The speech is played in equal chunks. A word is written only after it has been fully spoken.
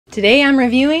Today I'm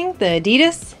reviewing the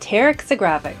ADIDAS TERREX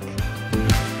AGRAVIC.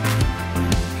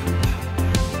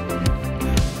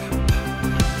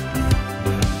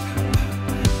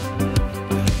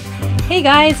 Hey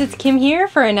guys, it's Kim here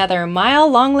for another Mile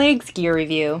Long Legs gear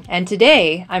review, and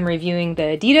today I'm reviewing the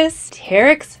ADIDAS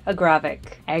TERREX AGRAVIC.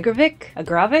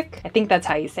 Agravic? I think that's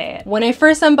how you say it. When I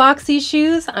first unboxed these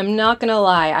shoes, I'm not gonna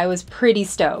lie, I was pretty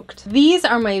stoked. These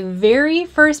are my very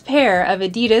first pair of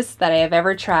ADIDAS that I have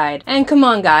ever tried. And come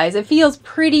on guys, it feels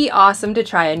pretty awesome to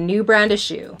try a new brand of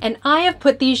shoe. And I have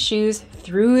put these shoes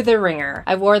through the ringer.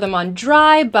 I wore them on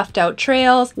dry, buffed out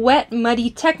trails, wet, muddy,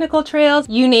 technical trails,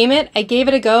 you name it, I gave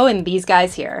it a go in these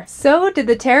guys here. So did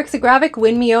the TERREX AGRAVIC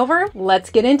win me over? Let's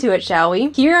get into it, shall we?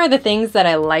 Here are the things that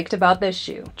I liked about this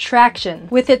shoe. Traction.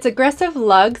 With its aggressive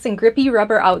lugs and grippy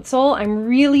rubber outsole, I'm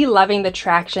really loving the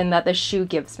traction that the shoe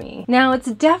gives me. Now,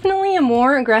 it's definitely a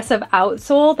more aggressive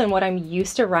outsole than what I'm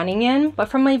used to running in, but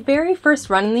from my very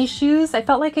first run in these shoes, I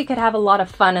felt like I could have a lot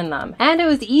of fun in them. And it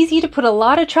was easy to put a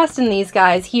lot of trust in these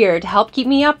guys here to help keep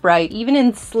me upright even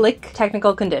in slick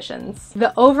technical conditions.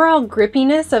 The overall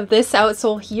grippiness of this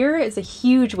outsole here is a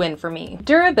huge win for me.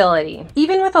 Durability.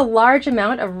 Even with a large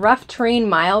amount of rough terrain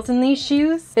miles in these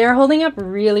shoes, they're holding up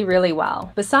really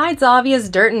well. Besides obvious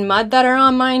dirt and mud that are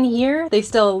on mine here, they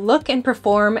still look and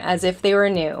perform as if they were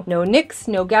new. No nicks,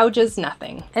 no gouges,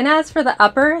 nothing. And as for the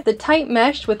upper, the tight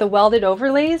mesh with the welded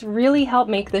overlays really help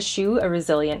make this shoe a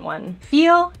resilient one.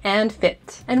 Feel and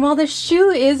fit. And while this shoe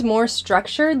is more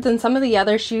structured than some of the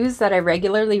other shoes that I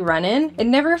regularly run in, it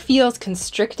never feels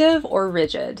constrictive or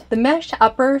rigid. The mesh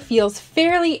upper feels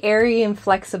fairly airy and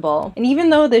flexible, and even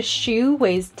though this shoe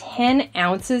weighs 10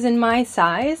 ounces in my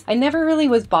size, I never really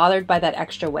was bothered by that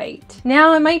extra weight.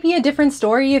 Now, it might be a different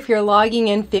story if you're logging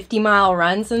in 50-mile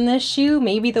runs in this shoe.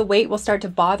 Maybe the weight will start to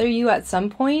bother you at some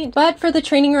point, but for the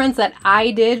training runs that I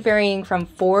did, varying from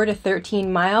 4 to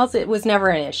 13 miles, it was never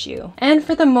an issue. And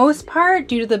for the most part,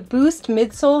 due to the boost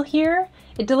midsole here,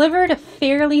 it delivered a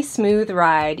fairly smooth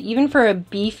ride, even for a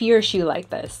beefier shoe like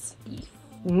this.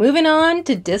 Moving on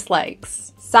to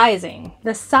dislikes. Sizing.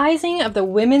 The sizing of the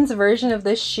women's version of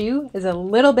this shoe is a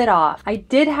little bit off. I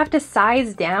did have to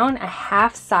size down a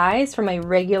half size from my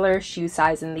regular shoe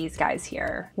size in these guys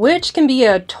here, which can be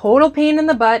a total pain in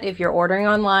the butt if you're ordering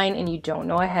online and you don't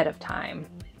know ahead of time.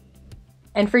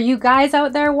 And for you guys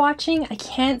out there watching, I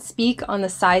can't speak on the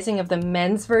sizing of the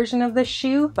men's version of this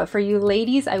shoe, but for you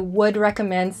ladies, I would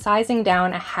recommend sizing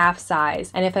down a half size.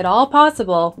 And if at all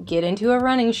possible, get into a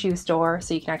running shoe store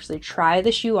so you can actually try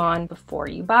the shoe on before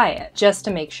you buy it, just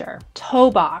to make sure.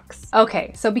 Toe box.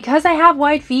 Okay, so because I have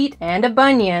wide feet and a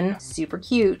bunion, super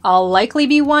cute, I'll likely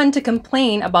be one to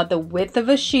complain about the width of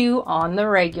a shoe on the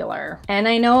regular. And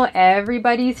I know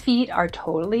everybody's feet are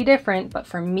totally different, but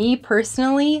for me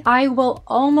personally, I will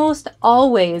almost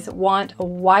always want a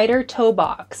wider toe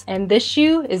box, and this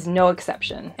shoe is no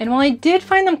exception. And while I did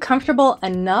find them comfortable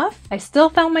enough, I still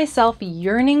found myself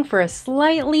yearning for a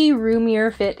slightly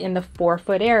roomier fit in the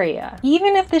forefoot area.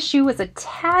 Even if the shoe was a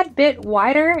tad bit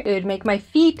wider, it would make my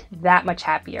feet that much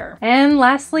happier. And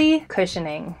lastly,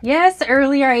 cushioning. Yes,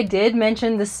 earlier I did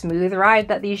mention the smooth ride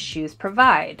that these shoes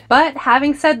provide. But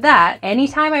having said that,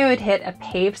 anytime I would hit a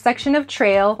paved section of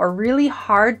trail or really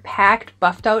hard packed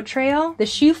buffed out trail, the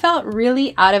shoe felt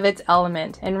really out of its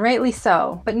element, and rightly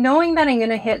so. But knowing that I'm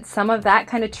gonna hit some of that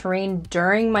kind of terrain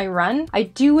during my run, I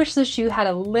do wish the shoe had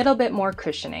a little bit more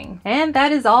cushioning. And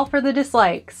that is all for the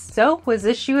dislikes. So was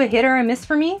this shoe a hit or a miss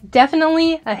for me?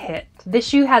 Definitely a hit. This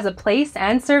shoe has a place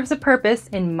and serves a purpose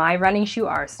in my running shoe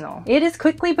arsenal. It has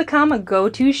quickly become a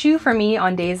go-to shoe for me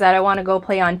on days that I want to go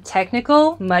play on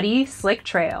technical, muddy, slick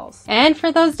trails. And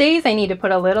for those days, I need to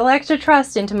put a little extra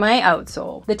trust into my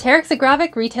outsole. The TERREX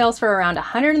AGRAVIC retails for around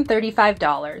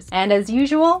 $135. And as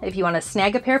usual, if you want to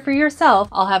snag a pair for yourself,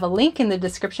 I'll have a link in the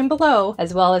description below,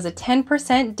 as well as a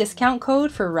 10% discount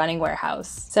code for Running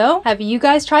Warehouse. So, have you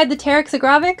guys tried the TERREX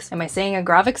AGRAVICs? Am I saying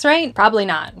AGRAVICs right? Probably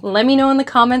not. Let me know in the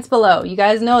comments below. You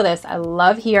guys know this. I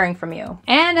love hearing from you.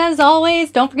 And as always,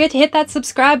 don't forget to hit that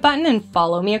subscribe button and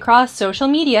follow me across social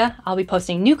media. I'll be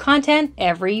posting new content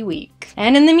every week.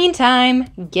 And in the meantime,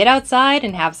 get outside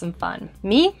and have some fun.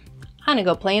 Me? I'm gonna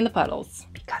go play in the puddles.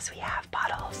 Because we have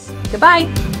puddles.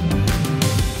 Goodbye!